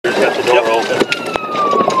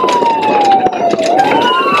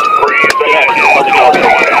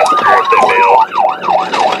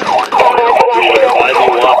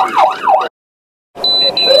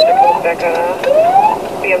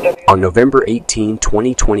November 18,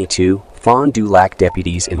 2022, Fond du Lac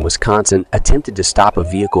deputies in Wisconsin attempted to stop a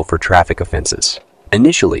vehicle for traffic offenses.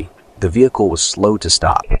 Initially, the vehicle was slow to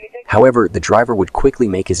stop. However, the driver would quickly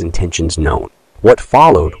make his intentions known. What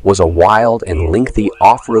followed was a wild and lengthy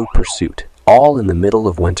off-road pursuit, all in the middle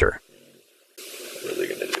of winter. What are they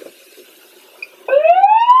gonna do?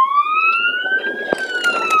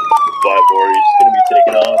 5-4, he's gonna be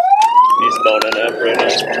taking off. Eastbound on F right now.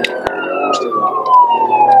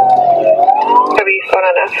 Eastbound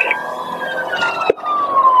on F.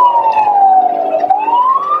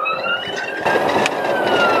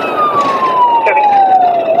 Copy.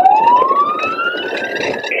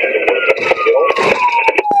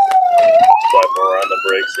 5-4 on the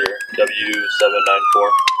brakes here. W794.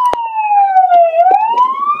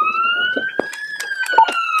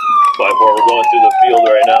 5-4, we're going through the field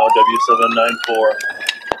right now. W794.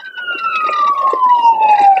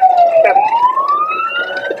 Copy.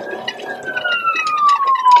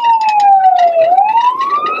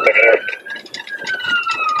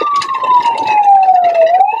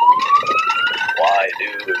 Why,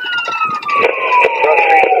 dude?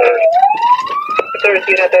 If there was a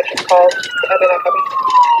unit that just called, I did not copy.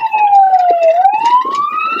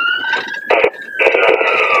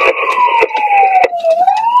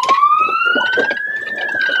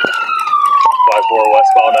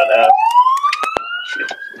 Westbound on F.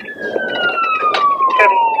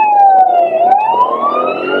 Copy.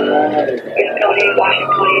 East County,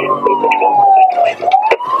 Washington, Blue Patrol, moving.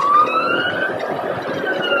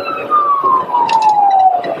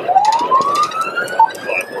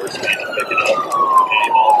 5-4 speed is picking up. 80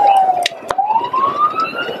 miles per hour.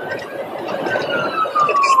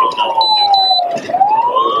 Slow down, dude.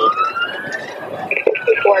 Roll over.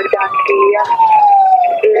 Before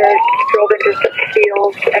drove into the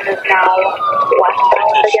field and is now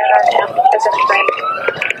westbound again on M as a train.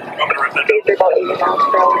 Speeds are about 80 miles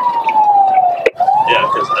per hour. Yeah,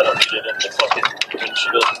 because I don't need it in the fucking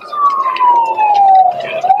windshield.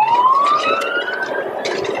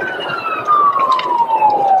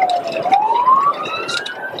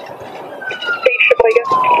 Station, I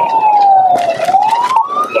guess.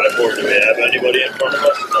 5-4, do we have anybody in front of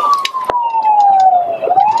us? No.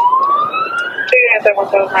 I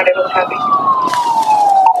was not able to copy.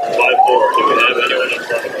 5-4, do we have anyone in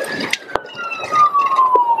front of us?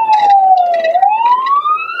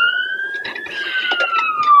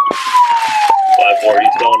 5-4,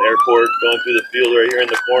 eastbound airport, going through the field right here in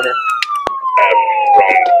the corner.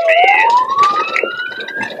 From B.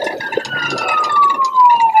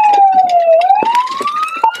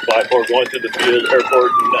 5-4, going through the field,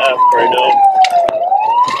 airport in F right now.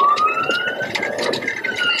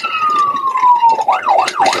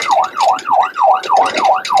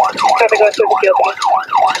 Copy, going through the field again.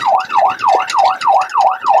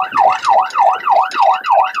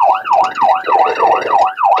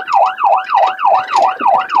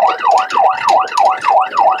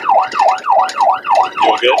 You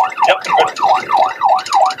good? Yep, good.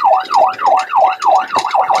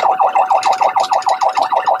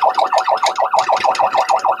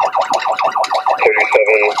 37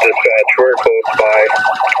 dispatch, we're close by.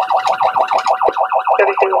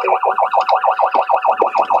 32 will be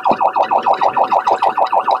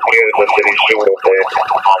Here's the city shooter there.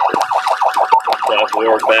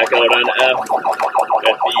 5-4, back out on F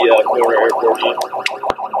at the corner airport east.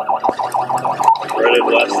 Headed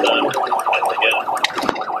west on F again.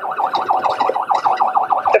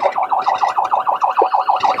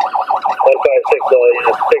 156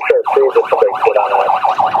 units, picture approved if somebody can get on that.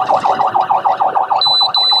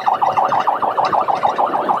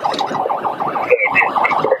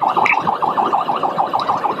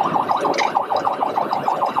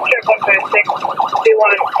 Sheriff 156, do you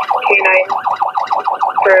want K9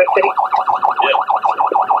 for city? Yeah.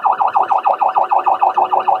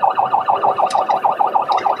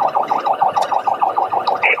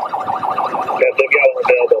 If they've got one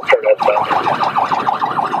available, turn that down.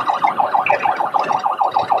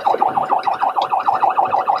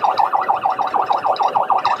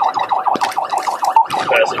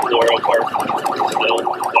 Passing Floral Park, still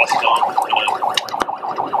westbound.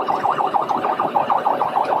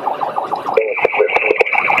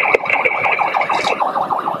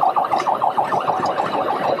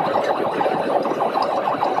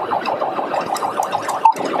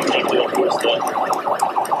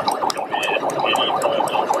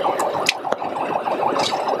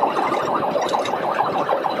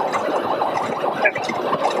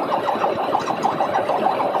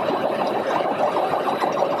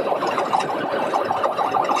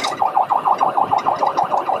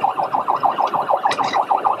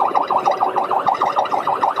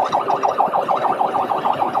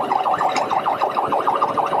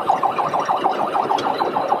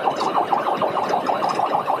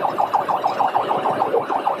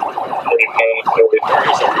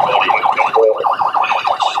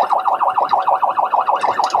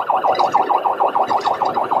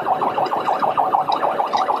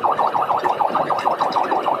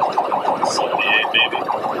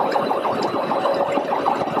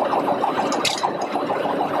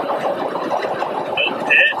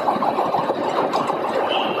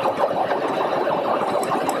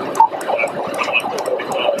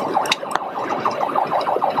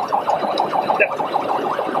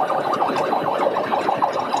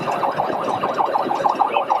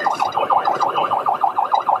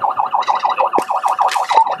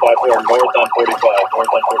 5-4 north on 45.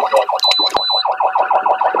 North on 45.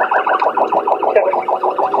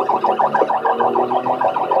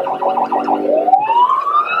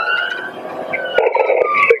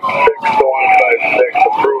 66156,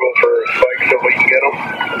 approval for spikes if we can get them.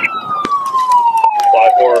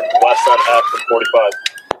 5-4 west on F from 45.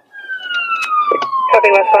 Copy,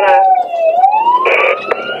 west on F.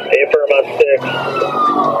 Affirm on 6.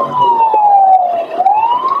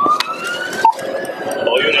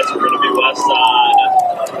 All units are going to be west on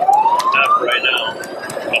F right now.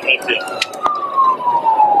 Coming up to you.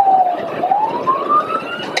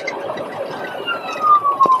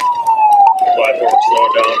 5-4, we're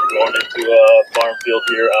slowing down, going into a farm field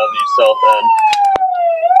here on the south end.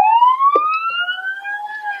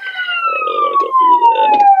 I don't really want to go through that.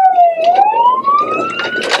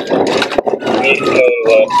 We need to go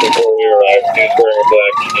left before we arrive. He's wearing a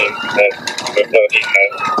black jeans and with no knee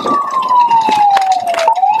hat.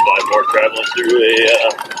 5-4 traveling through a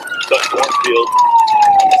cut cornfield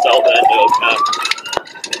on the south end of F.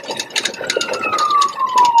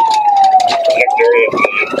 Next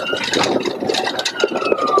area,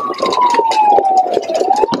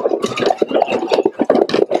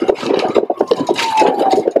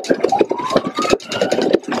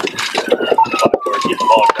 Getting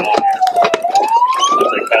bogged down here.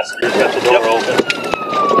 Looks like passengers got the door open.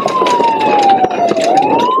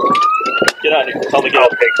 Get out here. Tell me get I'll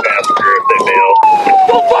out. take passenger if they bail.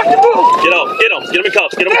 Don't fucking move! Get out. Get them. Get them in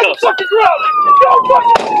cuffs. Get them in Get the cuffs. fucking ground! Don't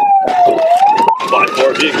fucking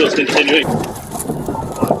 5-4 vehicles continuing.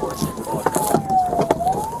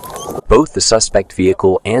 Both the suspect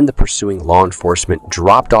vehicle and the pursuing law enforcement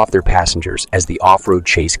dropped off their passengers as the off-road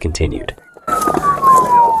chase continued. Don't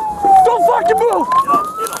fucking move!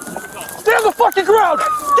 Stay on the fucking ground!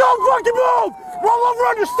 Don't fucking move! Roll over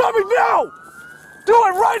on your stomach now! Do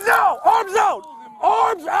it right now! Arms out!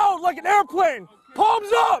 Arms out like an airplane! Palms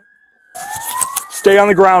up! Stay on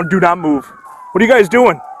the ground, do not move. What are you guys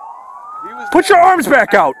doing? Put your arms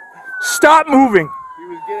back out! Stop moving! He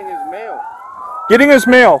was getting his mail. Getting his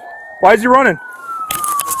mail. Why is he running?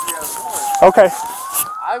 Okay,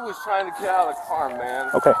 I was trying to get out of the car, man.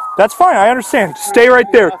 okay. That's fine, I understand. Stay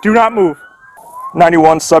right there, do not move.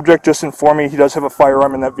 91 subject just informed me he does have a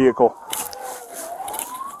firearm in that vehicle.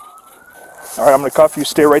 All right, I'm gonna cuff you.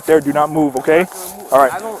 Stay right there. Do not move, okay? All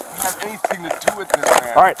right. I don't have anything to do with this,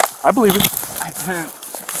 man. All right. I believe it. I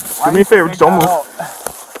didn't. Do me a favor. Just don't move.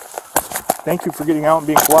 Thank you for getting out and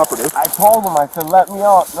being cooperative. I told him, I said, let me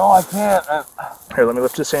out. No, I can't. Here, let me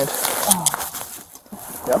lift his hand.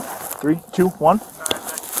 Yep. 3, 2, 1.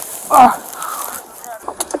 Ah.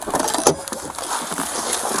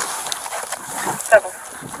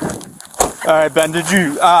 All right, Ben, did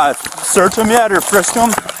you search him yet or frisk him?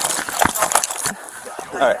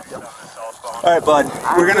 All right, bud.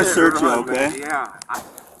 We're gonna search you, okay? Yeah.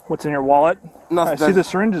 What's in your wallet? Nothing. I see the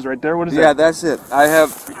syringes right there. What is Yeah, that? that's it. I have.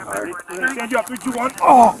 Stand you up. 3, 2, 1.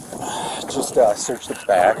 Oh. Just search the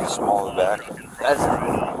back, small of the back. That's.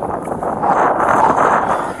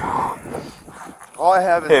 All I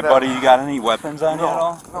have is. Hey, that. buddy, you got any weapons on you at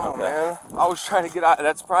all? No, Okay. man. I was trying to get out.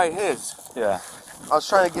 That's probably his. Yeah. I was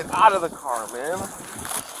trying to get out of the car, man.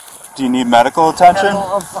 Do you need medical attention?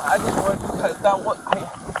 I'm fine. I didn't want to cut that. What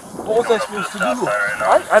was I supposed to do? All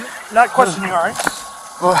right. I'm not questioning you. All right.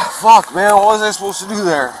 Oh, fuck, man. What was I supposed to do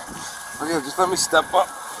there? Okay, just let me step up.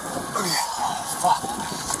 Okay. Fuck.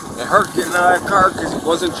 It hurt getting out of that car because he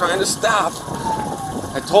wasn't trying to stop.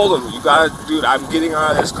 I told him, you gotta, dude, I'm getting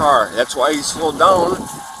out of this car. That's why he slowed down.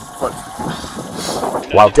 But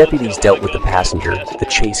While deputies dealt with the passenger, the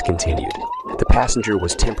chase continued. The passenger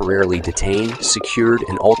was temporarily detained, secured,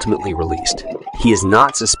 and ultimately released. He is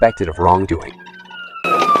not suspected of wrongdoing.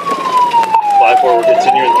 5-4, we're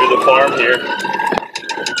continuing through the farm here.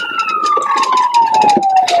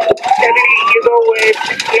 Deputy, you go with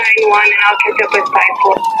 9-1 and I'll catch up with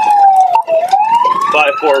 5-4.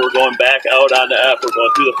 5-4, we're going back out onto F. We're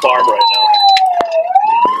going through the farm right now.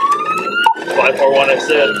 541, I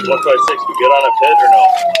said 156. We good on a pit or no?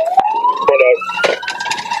 What up?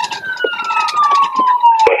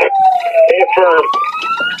 Affirm.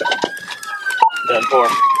 10-4.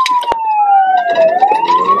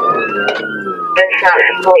 It's not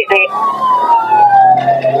completely.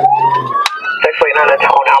 Six waiting on a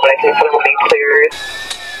tow now, but I can send him when he clears.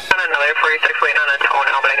 On another 46 waiting on a tow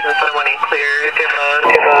now, but I can send him when he clears. Do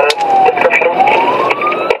you have a description?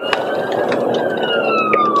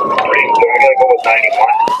 I gotta go with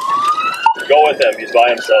 91. Go with him. He's by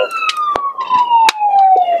himself.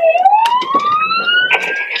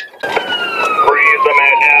 Freeze, I'm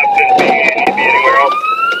at F and B. Should be anywhere else.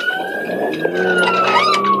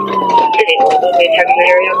 Did he Let me check the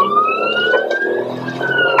area.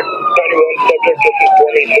 91 subject, this is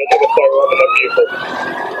Bernie, says I have a firearm in that vehicle.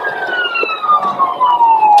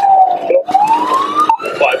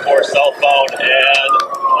 5-4 southbound and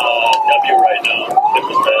W right now. It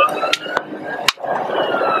was bad.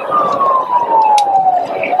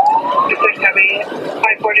 6 heavy.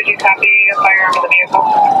 5-4, did you copy a firearm in the vehicle?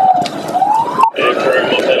 And we're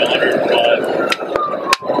up at 105.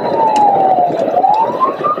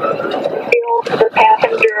 Field, the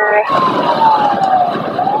passenger.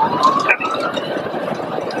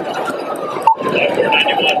 And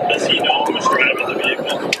 491, does he know who's driving the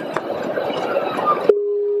vehicle?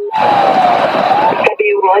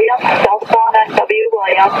 W. Williams, southbound on W.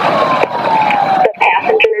 Williams. The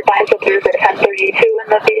passenger advised that there's a 1032 in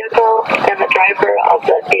the vehicle, and the driver of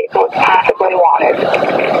the vehicle is possibly wanted.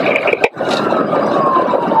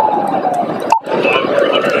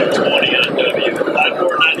 120 on W.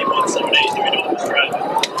 549178, do we know who's driving?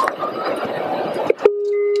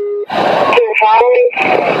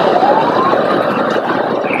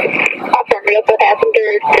 Affirmative, the passenger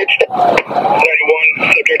ditched it. 91,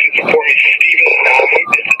 subject is reporting Steven Nami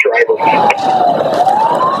is the driver.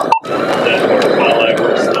 That work while I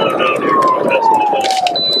was slowing down here going past the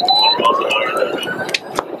 100 miles an hour W.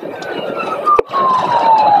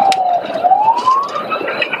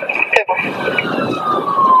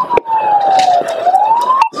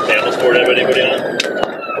 Does Campbellsport have anybody on?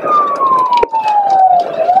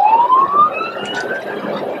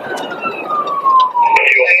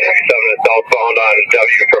 Southbound on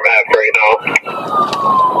W from F right now.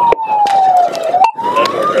 That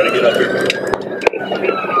work, try to get up here.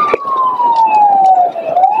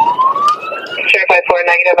 Sheriff 5-4,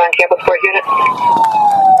 negative on Campbellsport unit.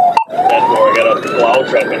 That door, I got a plow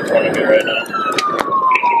truck in front of me right now.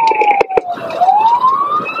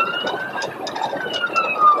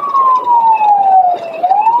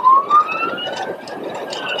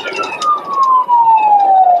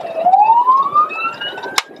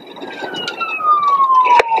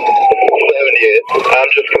 I'm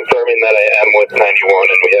just confirming that I am with 91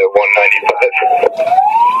 and we have 195.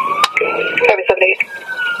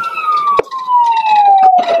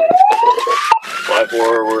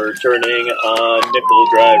 5-4, we're turning on Nickel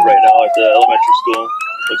Drive right now at the elementary school.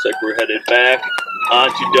 Looks like we're headed back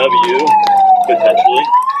onto W, potentially.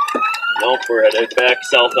 Nope, we're headed back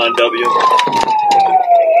south on W.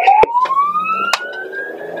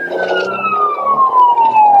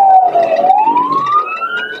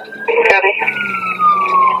 Copy.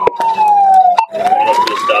 Going up to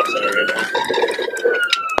the stop center right now.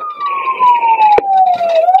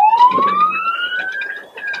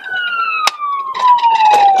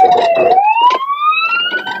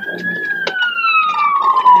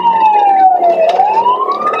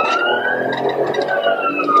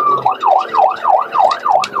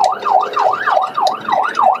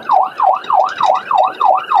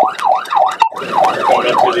 Going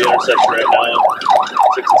up to the intersection right now,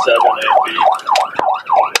 6 and 7 A and B.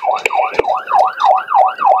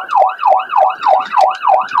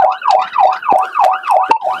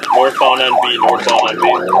 Northbound on B, northbound on B.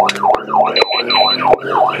 92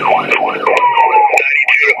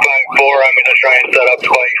 to 5-4, I'm going to try and set up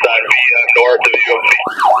spikes on B north of UMC.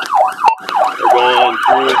 We're going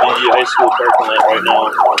through the high school parking lot right now.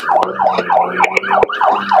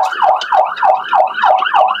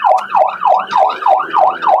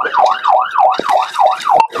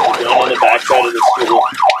 We're down on the backside of the school.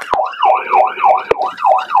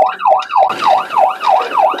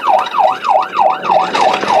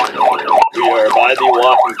 We are by the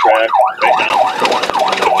walking track right now.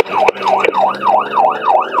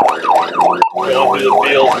 Going through the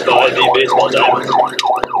field by the baseball diamonds.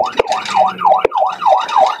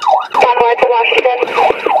 Conway to Washington.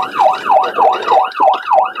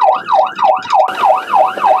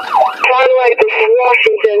 Conway to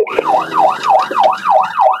Washington.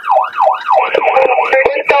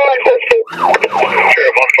 We're still on pursuit.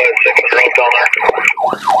 Sheriff 156 on the road down there.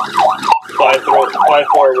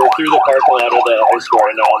 5-4, we're through the parking lot of the high school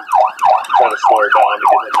right now. I'm trying to slow her down to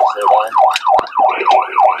get him to slow down.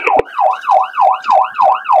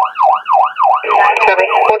 Copy.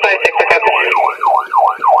 156, I copy.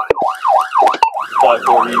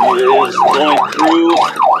 5-4, he is going through.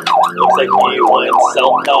 Looks like he went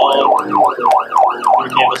southbound through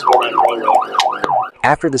Campbellsport on Railroad.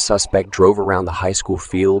 After the suspect drove around the high school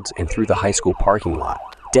fields and through the high school parking lot,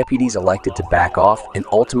 deputies elected to back off and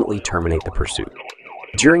ultimately terminate the pursuit.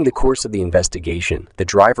 During the course of the investigation, the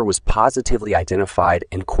driver was positively identified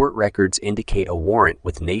and court records indicate a warrant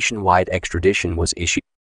with nationwide extradition was issued.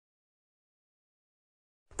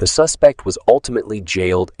 The suspect was ultimately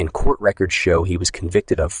jailed, and court records show he was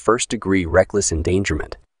convicted of first-degree reckless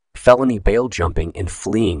endangerment, felony bail jumping, and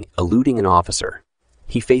fleeing, eluding an officer.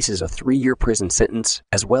 He faces a 3-year prison sentence,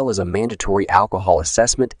 as well as a mandatory alcohol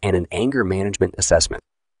assessment and an anger management assessment.